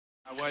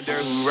I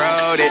wonder who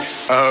wrote it.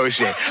 Oh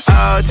shit.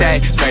 Oh,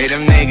 take, pray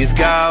them niggas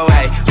go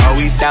away. Oh,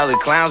 we sell the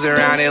clowns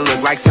around it,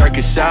 look like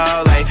circus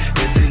show. Like,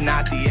 this is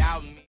not the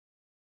album.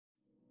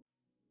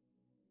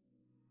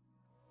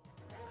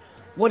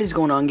 What is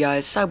going on,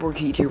 guys?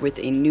 SirQ here with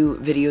a new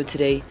video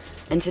today,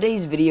 and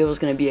today's video is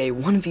going to be a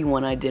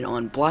 1v1 I did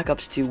on Black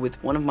Ops 2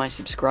 with one of my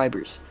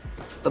subscribers.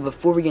 But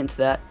before we get into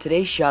that,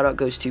 today's shoutout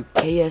goes to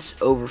KS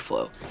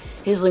Overflow.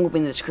 His link will be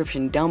in the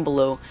description down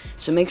below,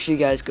 so make sure you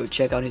guys go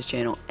check out his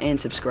channel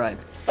and subscribe.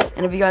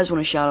 And if you guys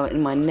want a shout out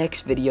in my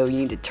next video, you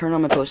need to turn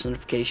on my post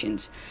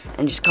notifications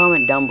and just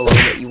comment down below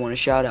that you want a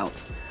shout out.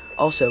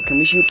 Also, can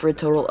we shoot for a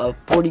total of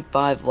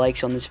 45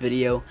 likes on this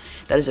video?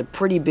 That is a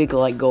pretty big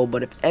like goal,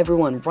 but if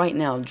everyone right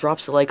now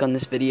drops a like on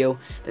this video,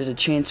 there's a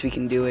chance we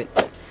can do it.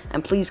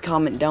 And please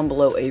comment down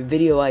below a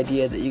video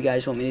idea that you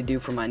guys want me to do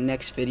for my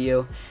next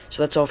video.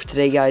 So that's all for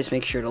today, guys.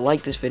 Make sure to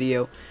like this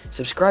video,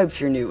 subscribe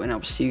if you're new, and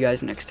I'll see you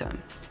guys next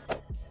time.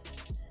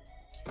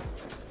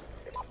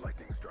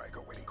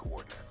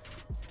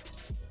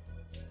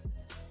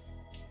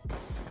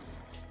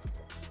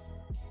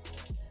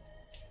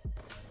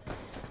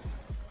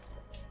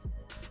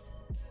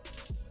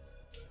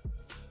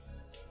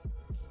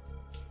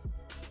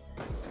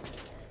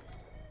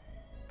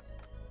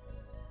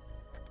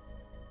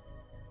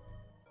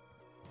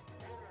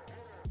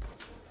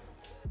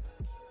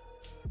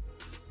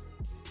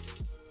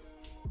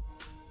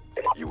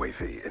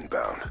 UAV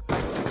inbound.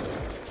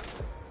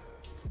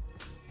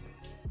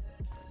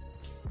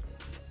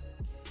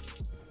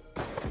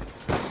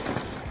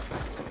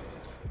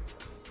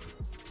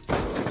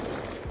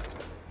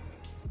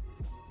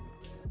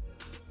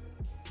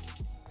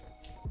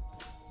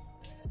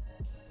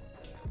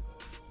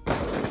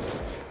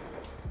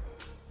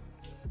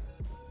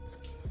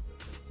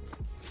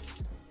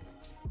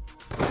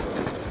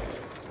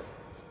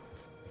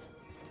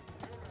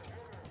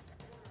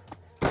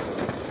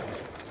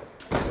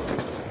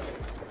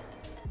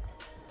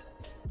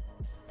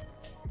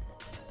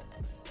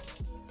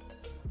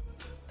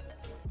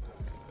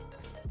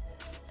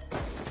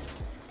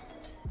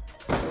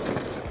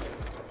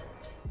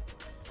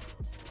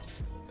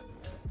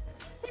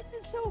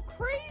 So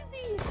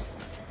crazy!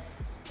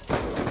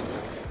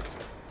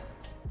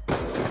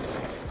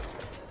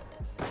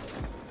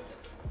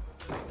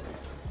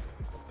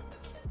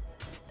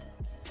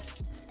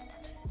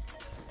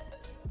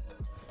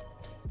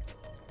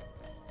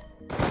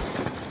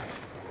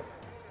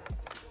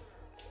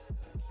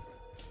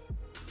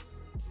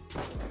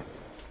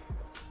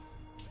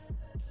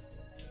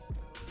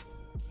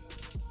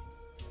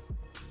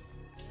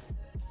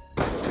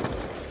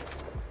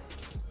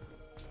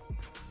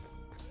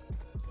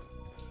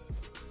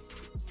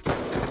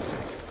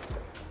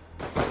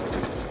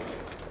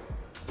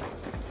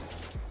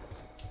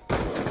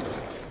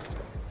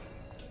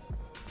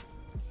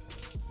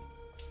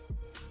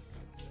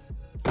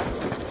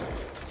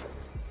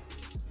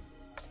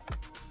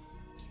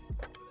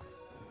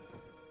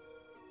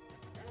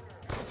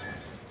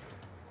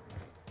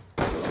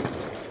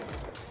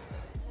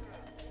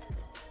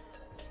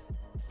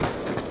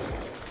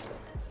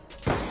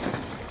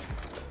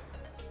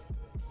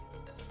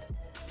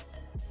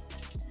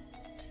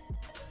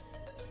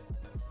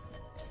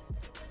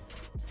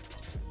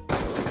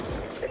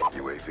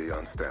 UAV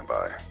on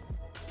standby.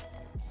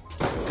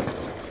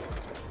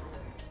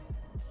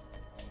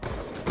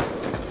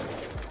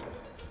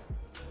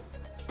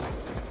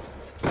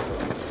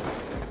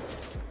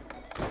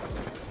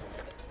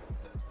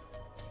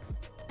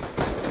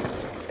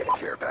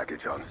 Care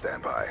package on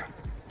standby.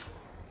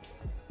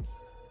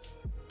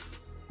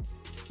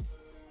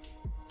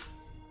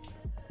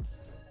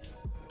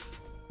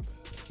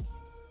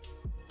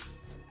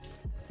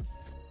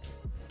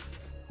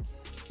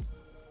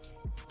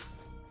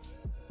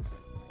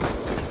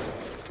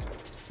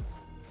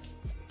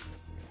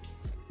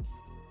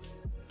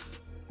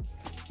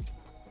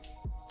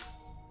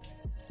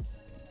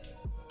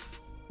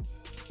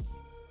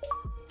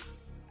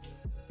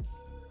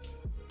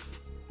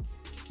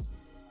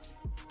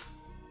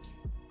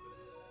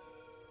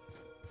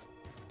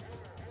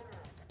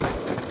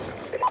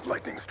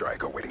 Lightning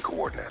strike awaiting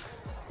coordinates.